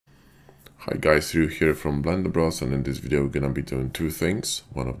Hi guys, Ryu here from Blender Bros, and in this video we're gonna be doing two things.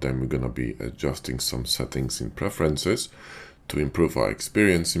 One of them, we're gonna be adjusting some settings in preferences to improve our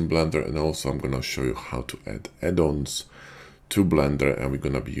experience in Blender, and also I'm gonna show you how to add add-ons to Blender, and we're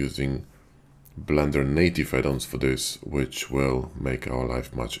gonna be using Blender native add-ons for this, which will make our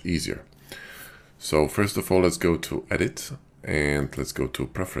life much easier. So first of all, let's go to Edit and let's go to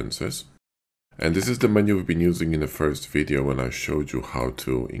Preferences. And this is the menu we've been using in the first video when I showed you how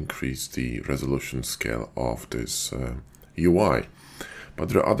to increase the resolution scale of this UI. But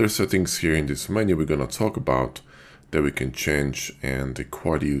there are other settings here in this menu we're going to talk about that we can change, and they're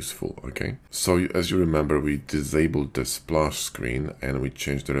quite useful, okay? So as you remember, we disabled the splash screen and we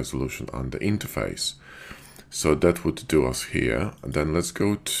changed the resolution on the interface. So that would do us here. And then let's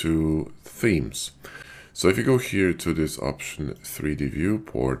go to Themes. So if you go here to this option 3D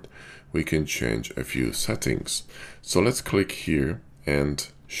viewport, we can change a few settings. So let's click here and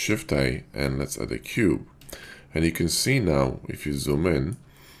Shift A and let's add a cube. And you can see now, if you zoom in,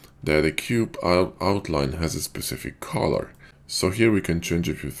 that the cube outline has a specific color. So here we can change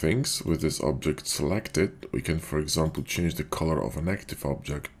a few things. With this object selected, we can, for example, change the color of an active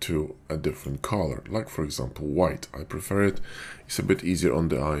object to a different color, like for example white. I prefer it. It's a bit easier on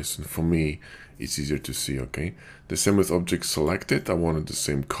the eyes, and for me it's easier to see, okay? The same with object selected. I wanted the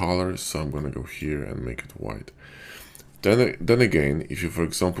same color, so I'm gonna go here and make it white. Then again, if you, for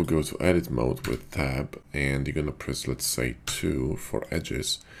example, go to edit mode with tab and you're gonna press, let's say 2 for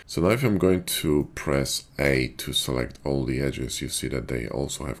edges. So now if I'm going to press A to select all the edges, you see that they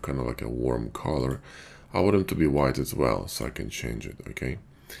also have kind of like a warm color. I want them to be white as well, so I can change it, okay?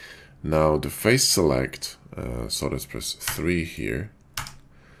 Now the face select, so let's press 3 here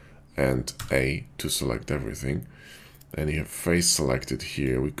and A to select everything. And you have face selected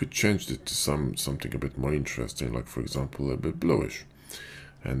here. We could change it to something a bit more interesting, like for example a bit bluish.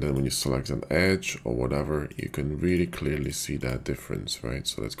 And then when you select an edge or whatever, you can really clearly see that difference, right?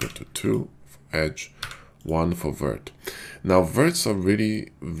 So let's go to 2 for edge, 1 for vert. Now verts are really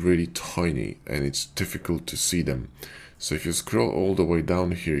tiny and it's difficult to see them. So if you scroll all the way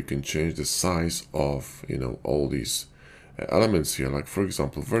down here, you can change the size of, all these elements here, like for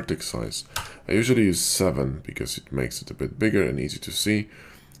example vertex size. I usually use 7 because it makes it a bit bigger and easy to see.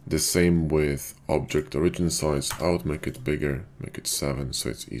 The same with object origin size. I would make it bigger, make it 7, so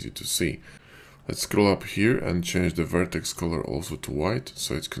it's easy to see. Let's scroll up here and change the vertex color also to white,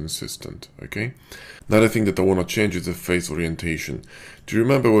 so it's consistent, okay? Another thing that I want to change is the face orientation. Do you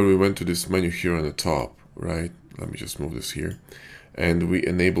remember when we went to this menu here on the top, right? Let me just move this here. And we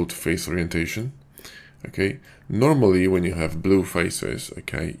enabled face orientation. Okay, normally when you have blue faces,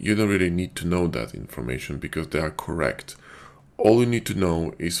 okay, you don't really need to know that information because they are correct. All you need to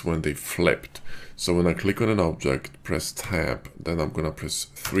know is when they flipped. So when I click on an object, press tab, then I'm gonna press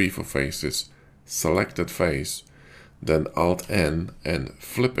 3 for faces, select that face, then Alt N and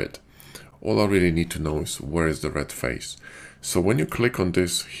flip it. All I really need to know is where is the red face. So when you click on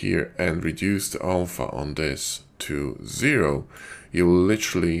this here and reduce the alpha on this to 0, you will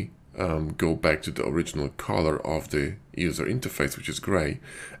literally go back to the original color of the user interface, which is gray,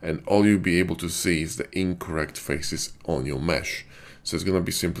 and all you'll be able to see is the incorrect faces on your mesh. So it's gonna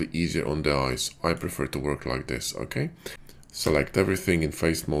be simply easier on the eyes. I prefer to work like this, okay? Select everything in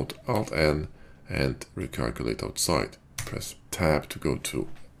face mode, Alt N, and recalculate outside. Press tab to go to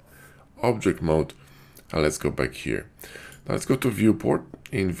object mode, and let's go back here. Now let's go to viewport.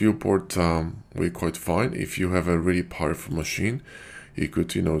 In viewport, we're quite fine. If you have a really powerful machine, you could,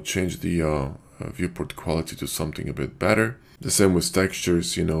 change the viewport quality to something a bit better. The same with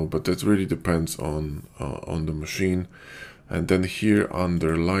textures, but that really depends on the machine. And then here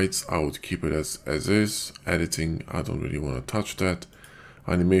under lights, I would keep it as is. Editing, I don't really want to touch that.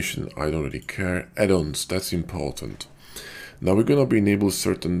 Animation, I don't really care. Add-ons, that's important. Now we're gonna enable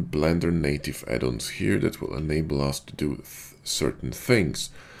certain Blender native add-ons here that will enable us to do certain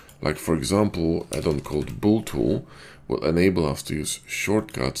things. Like for example, add-on called Bool Tool will enable us to use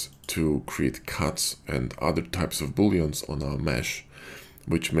shortcuts to create cuts and other types of booleans on our mesh,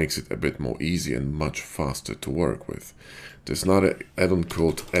 which makes it a bit more easy and much faster to work with. There's another add-on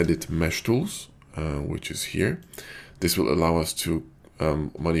called Edit Mesh Tools, which is here. This will allow us to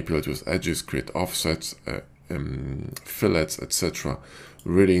manipulate with edges, create offsets, fillets, etc.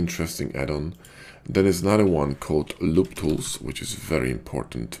 Really interesting add-on. Then there's another one called Loop Tools, which is very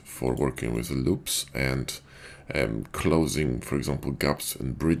important for working with loops and closing, for example, gaps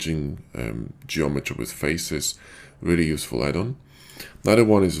and bridging geometry with faces. Really useful add-on. Another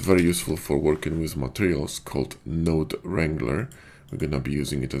one is very useful for working with materials called Node Wrangler. We're going to be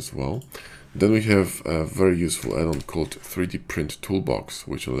using it as well. Then we have a very useful add-on called 3D Print Toolbox,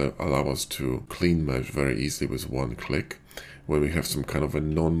 which will allow us to clean mesh very easily with one click when we have some kind of a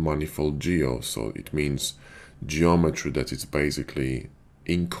non-manifold geo. So it means geometry that is basically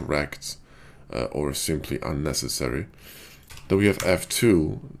incorrect or simply unnecessary. Then we have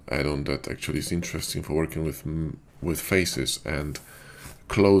F2 add-on that actually is interesting for working with faces and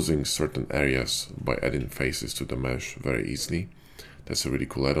closing certain areas by adding faces to the mesh very easily. That's a really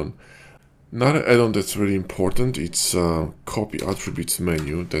cool add-on. Another add-on that's really important, it's copy attributes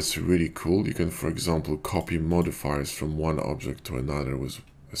menu. That's really cool. You can, for example, copy modifiers from one object to another with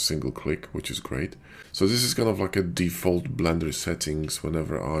a single click, which is great. So this is kind of like a default Blender settings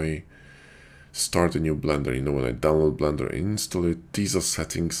whenever I start a new Blender. You know, when I download Blender and install it, these are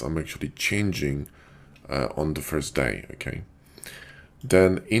settings I'm actually changing on the first day, okay?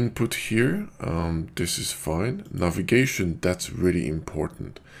 Then input here, this is fine. Navigation, that's really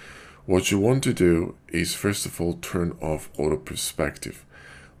important. What you want to do is first of all turn off auto perspective.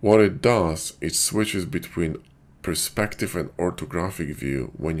 What it does, it switches between perspective and orthographic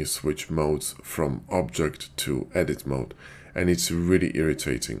view when you switch modes from object to edit mode, and it's really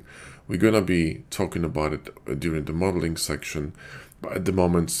irritating. We're gonna be talking about it during the modeling section, but at the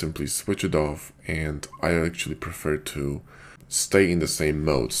moment simply switch it off, and I actually prefer to stay in the same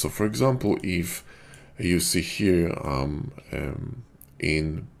mode. So for example, if you see here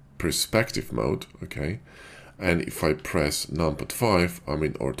in perspective mode, okay, and if I press numpad 5, I'm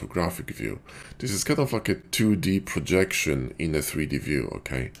in orthographic view. This is kind of like a 2D projection in a 3D view,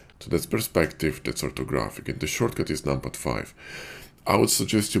 okay? So that's perspective, that's orthographic, and the shortcut is numpad 5. I would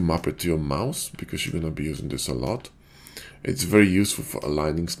suggest you map it to your mouse because you're gonna be using this a lot. It's very useful for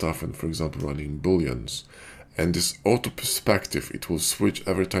aligning stuff and, for example, running booleans. And this auto perspective, it will switch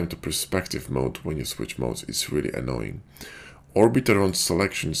every time to perspective mode when you switch modes. It's really annoying. Orbit around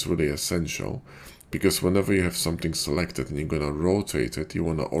selection is really essential because whenever you have something selected and you're going to rotate it, you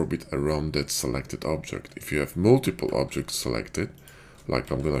want to orbit around that selected object. If you have multiple objects selected, like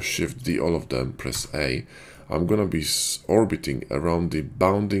I'm going to shift D all of them, press A, I'm going to be orbiting around the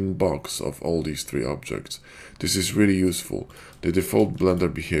bounding box of all these three objects. This is really useful. The default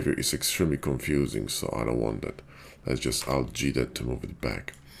Blender behavior is extremely confusing, so I don't want that. Let's just Alt G that to move it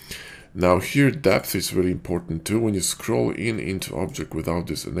back. Now here depth is really important too. When you scroll into object without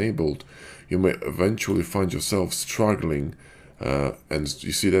this enabled, you may eventually find yourself struggling and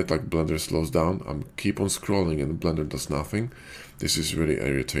you see that like Blender slows down. I'm keep on scrolling and Blender does nothing. This is really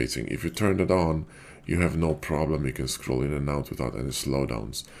irritating. If you turn it on, you have no problem. You can scroll in and out without any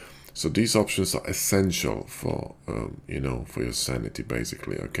slowdowns. So these options are essential for you know, for your sanity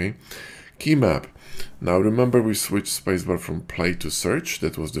basically, okay? Key map. Now remember we switched spacebar from play to search.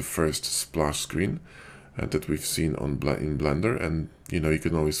 That was the first splash screen that we've seen in Blender, and you know, you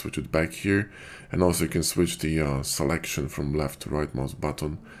can always switch it back here, and also you can switch the selection from left to right mouse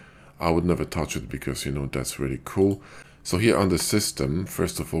button. I would never touch it because, you know, that's really cool. So here on the system,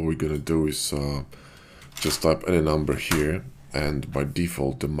 first of all, we're gonna do is just type any number here, and by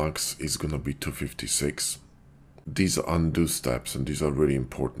default the max is gonna be 256. These are undo steps and these are really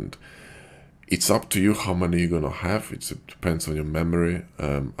important. It's up to you how many you're gonna have. It depends on your memory.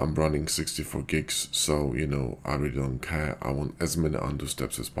 I'm running 64 gigs, so you know, I really don't care. I want as many undo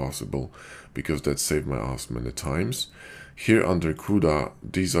steps as possible because that saved my ass many times. Here under CUDA,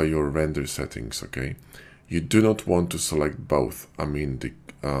 these are your render settings, okay? You do not want to select both. I mean the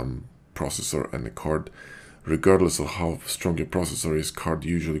processor and the card. Regardless of how strong your processor is, card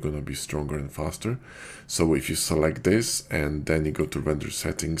usually gonna be stronger and faster. So if you select this and then you go to render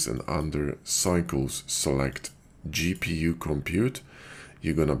settings and under cycles select GPU compute,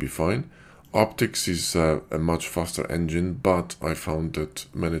 you're gonna be fine. Optics is a much faster engine, but I found that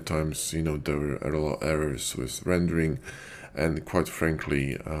many times, you know, there were a lot of errors with rendering, and quite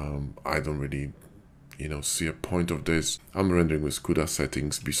frankly, I don't really, you know, see a point of this. I'm rendering with CUDA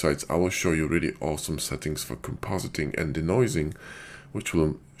settings. Besides, I will show you really awesome settings for compositing and denoising, which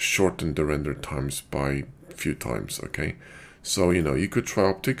will shorten the render times by a few times, okay? So, you know, you could try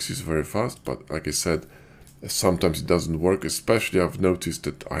optics, it's very fast, but like I said, sometimes it doesn't work. Especially I've noticed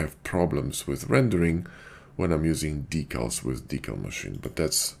that I have problems with rendering when I'm using decals with decal machine, but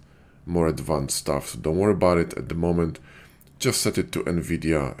that's more advanced stuff, so don't worry about it at the moment. Just set it to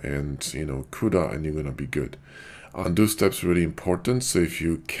NVIDIA and, you know, CUDA, and you're gonna be good. Undo steps really important, so if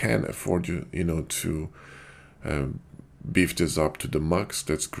you can afford, you know, to beef this up to the max,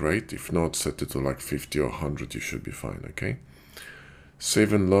 that's great. If not, set it to like 50 or 100, you should be fine, okay?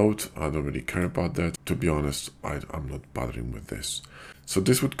 Save and load, I don't really care about that. To be honest, I'm not bothering with this. So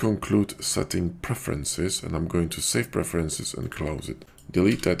this would conclude setting preferences, and I'm going to save preferences and close it.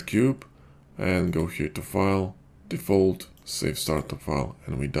 Delete that cube, and go here to File, Default, Save Startup File,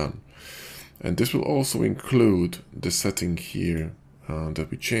 and we're done. And this will also include the setting here that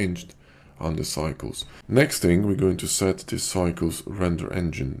we changed on the cycles. Next thing, we're going to set the cycles render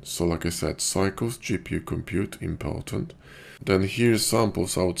engine. So like I said, cycles, GPU compute, important. Then here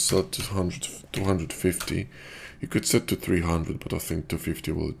samples, I would set to 250. You could set to 300, but I think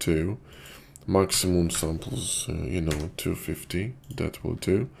 250 will do. Maximum samples, 250, that will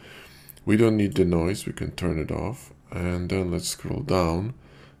do. We don't need the noise, we can turn it off. And then let's scroll down.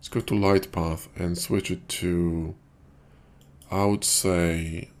 Let's go to light path and switch it to, I would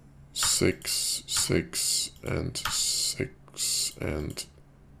say, 6, 6, and 6, and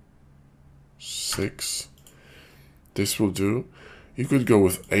 6. This will do. You could go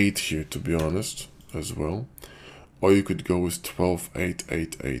with 8 here, to be honest, as well. Or you could go with 12, 8,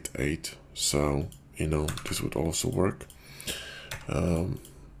 8, 8, 8. So, this would also work.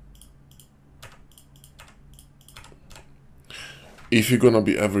 If you're gonna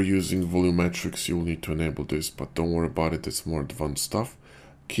be ever using volumetrics, you will need to enable this, but don't worry about it, it's more advanced stuff.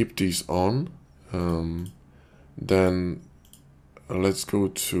 Keep these on. Then let's go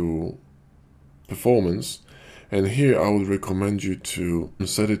to performance. And here I would recommend you to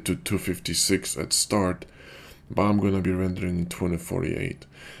set it to 256 at start, but I'm gonna be rendering in 2048.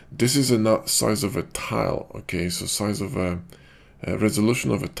 This is a size of a tile, okay? So size of a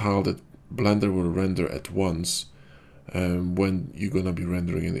resolution of a tile that Blender will render at once when you're gonna be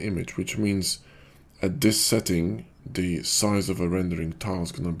rendering an image, which means at this setting, the size of a rendering tile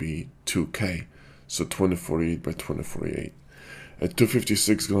is gonna be 2K, so 2048 by 2048. At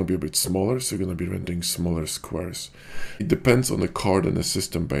 256 is gonna be a bit smaller, so you're gonna be rendering smaller squares. It depends on the card and the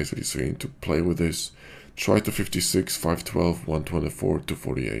system basically, so you need to play with this. Try 256, 512, 124,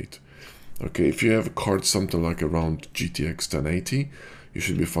 248. Okay, if you have a card something like around GTX 1080, you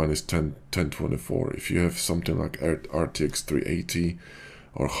should be fine as 1024. If you have something like RTX 380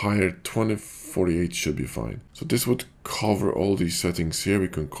 or higher, 2048 should be fine. So this would cover all these settings here. We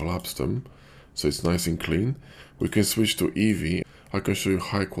can collapse them so it's nice and clean. We can switch to Eevee. I can show you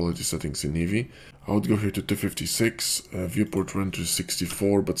high quality settings in Eevee. I would go here to 256, viewport render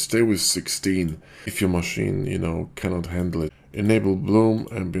 64, but stay with 16 if your machine, cannot handle it. Enable bloom,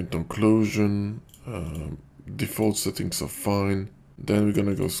 ambient occlusion, default settings are fine. Then we're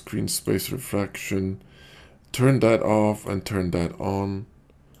gonna go screen space refraction, turn that off and turn that on.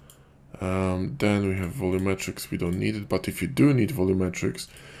 Then we have volumetrics, we don't need it, but if you do need volumetrics,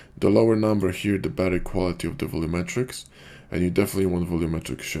 the lower number here, the better quality of the volumetrics, and you definitely want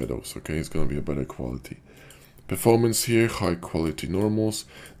volumetric shadows, okay? It's gonna be a better quality. Performance here, high quality normals.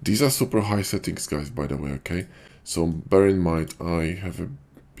 These are super high settings, guys, by the way, okay? So bear in mind, I have a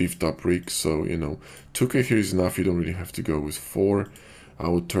beefed up rig, so 2K here is enough. You don't really have to go with 4. I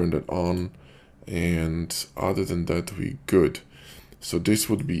would turn that on, and other than that, we good. So this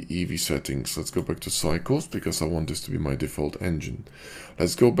would be Eevee settings. Let's go back to cycles because I want this to be my default engine.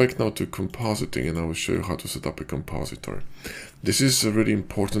 Let's go back now to compositing, and I will show you how to set up a compositor. This is really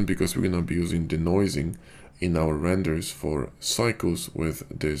important because we're gonna be using denoising in our renders for cycles with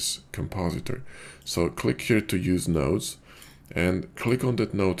this compositor. So click here to use nodes, and click on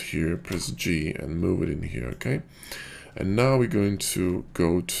that node here, press G and move it in here, okay? And now we're going to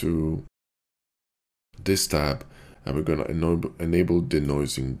go to this tab, and we're going to enable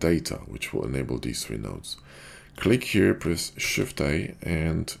denoising data, which will enable these 3 nodes. Click here, press Shift A,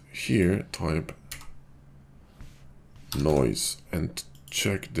 and here type noise and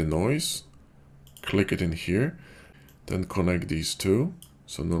check the noise. Click it in here, then connect these two,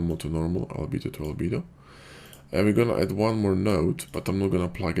 so normal to normal, albedo to albedo. And we're gonna add one more node, but I'm not gonna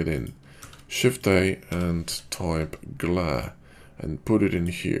plug it in. Shift A and type glare and put it in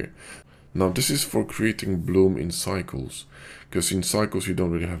here. Now this is for creating bloom in cycles, because in cycles you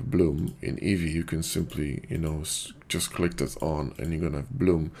don't really have bloom. In Eevee you can simply, just click that on and you're gonna have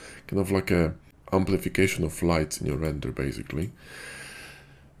bloom, kind of like a amplification of light in your render basically.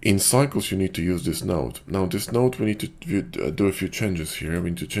 In cycles you need to use this node. Now this node we need to do a few changes here.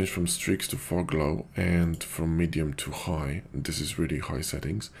 We need to change from streaks to foreglow and from medium to high. This is really high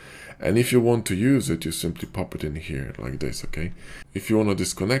settings. And if you want to use it, you simply pop it in here like this, okay? If you want to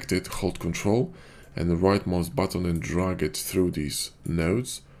disconnect it, hold Control and the right mouse button and drag it through these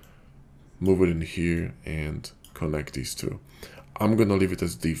nodes. Move it in here and connect these two. I'm gonna leave it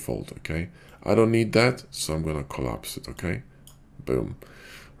as default, okay? I don't need that, so I'm gonna collapse it, okay? Boom.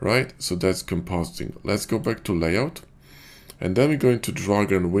 Right, so that's compositing. Let's go back to layout, and then we're going to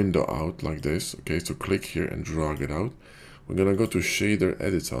drag a window out like this, okay? So click here and drag it out. We're gonna go to shader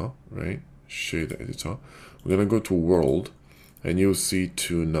editor, right? Shader editor. We're gonna go to world, and you'll see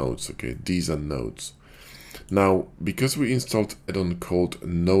two nodes. Okay, these are nodes. Now, because we installed an add-on called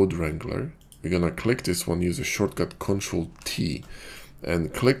Node Wrangler, we're gonna click this one, use a shortcut Control T,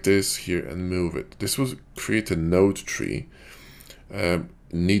 and click this here and move it. This will create a node tree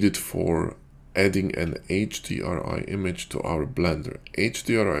needed for adding an HDRI image to our Blender.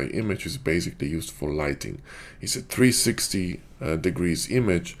 HDRI image is basically used for lighting. It's a 360 degrees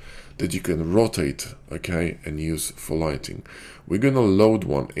image that you can rotate, okay, and use for lighting. We're gonna load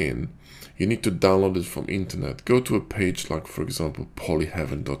one in. You need to download it from internet. Go to a page like, for example,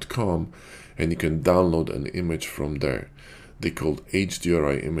 polyheaven.com, and you can download an image from there. They're called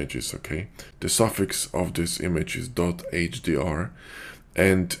HDRI images, okay? The suffix of this image is .hdr,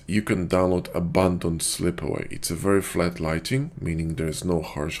 and you can download Abandoned Slipaway. It's a very flat lighting, meaning there's no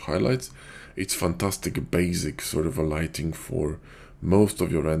harsh highlights. It's fantastic basic sort of a lighting for most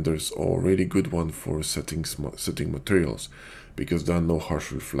of your renders, or really good one for setting materials, because there are no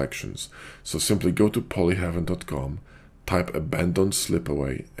harsh reflections. So simply go to polyheaven.com, type Abandoned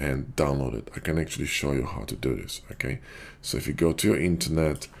Slipaway, and download it. I can actually show you how to do this, okay? So if you go to your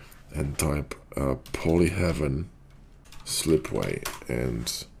internet and type Polyheaven Slipaway,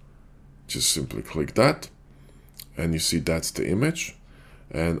 and just simply click that, and you see that's the image.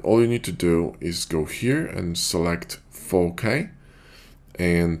 And all you need to do is go here and select 4K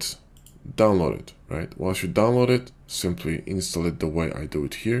and download it, right? Once you download it, simply install it the way I do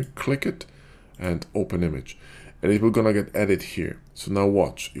it here, click it and open image, and it will gonna get added here. So now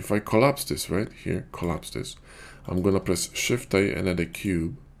watch, if I collapse this right here, collapse this, I'm gonna press Shift A and add a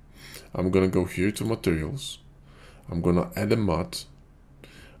cube. I'm gonna go here to materials, I'm gonna add a matte,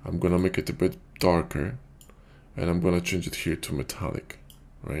 I'm gonna make it a bit darker, and I'm gonna change it here to metallic,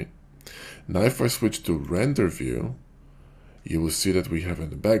 right? Now if I switch to render view, you will see that we have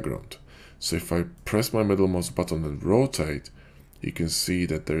in the background. So if I press my middle mouse button and rotate, you can see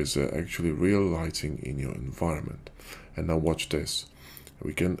that there is actually real lighting in your environment. And now watch this.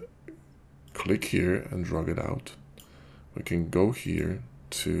 We can click here and drag it out. We can go here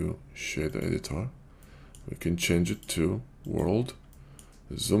to shade editor. We can change it to world,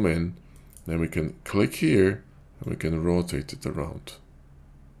 zoom in, then we can click here and we can rotate it around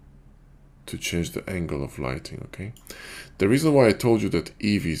to change the angle of lighting, okay? The reason why I told you that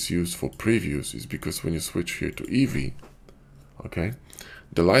Eevee is used for previews is because when you switch here to Eevee, okay,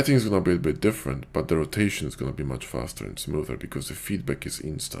 the lighting is going to be a bit different, but the rotation is going to be much faster and smoother because the feedback is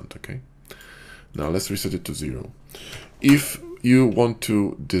instant, okay? Now let's reset it to 0. If you want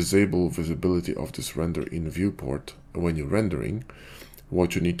to disable visibility of this render in viewport when you're rendering,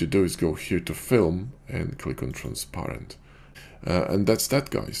 what you need to do is go here to film and click on transparent. And that's that,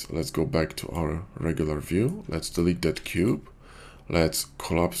 guys. Let's go back to our regular view. Let's delete that cube. Let's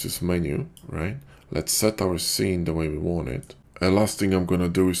collapse this menu, right? Let's set our scene the way we want it. And last thing I'm gonna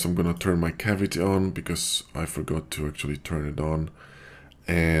do is I'm gonna turn my cavity on because I forgot to actually turn it on.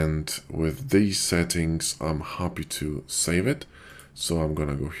 And with these settings, I'm happy to save it. So I'm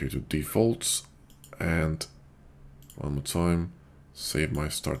gonna go here to defaults and one more time, save my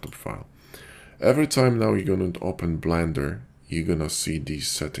startup file. Every time now you're gonna open Blender, you're gonna see these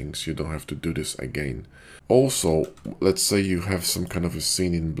settings. You don't have to do this again. Also, let's say you have some kind of a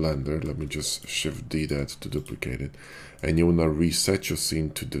scene in Blender. Let me just Shift D that to duplicate it. And you wanna reset your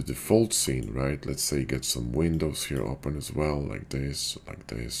scene to the default scene, right? Let's say you get some windows here open as well, like this,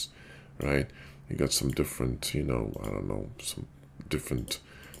 right? You got some different, you know, I don't know, some different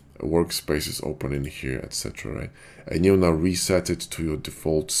workspaces open in here, etc., right? And you wanna reset it to your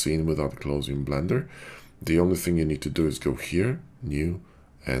default scene without closing Blender. The only thing you need to do is go here, new,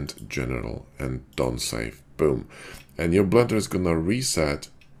 and general, and don't save. Boom. And your Blender is gonna reset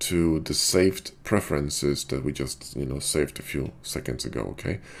to the saved preferences that we just, you know, saved a few seconds ago,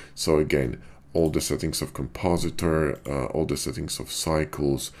 okay? So again, all the settings of compositor, all the settings of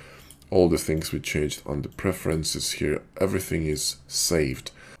cycles, all the things we changed on the preferences here, everything is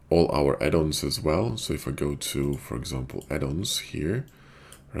saved. All our add-ons as well. So if I go to, for example, add-ons here,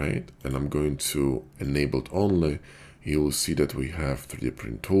 right, and I'm going to enabled only, you will see that we have 3D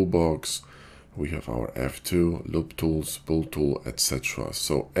print toolbox, we have our F2, loop tools, pull tool, etc.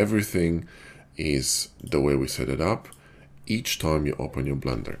 So everything is the way we set it up each time you open your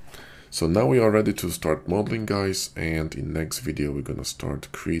Blender. So now we are ready to start modeling, guys, and in next video we're gonna start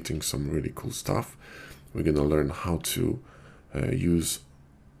creating some really cool stuff. We're gonna learn how to use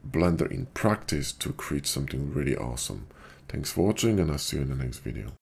Blender in practice to create something really awesome. Thanks for watching, and I'll see you in the next video.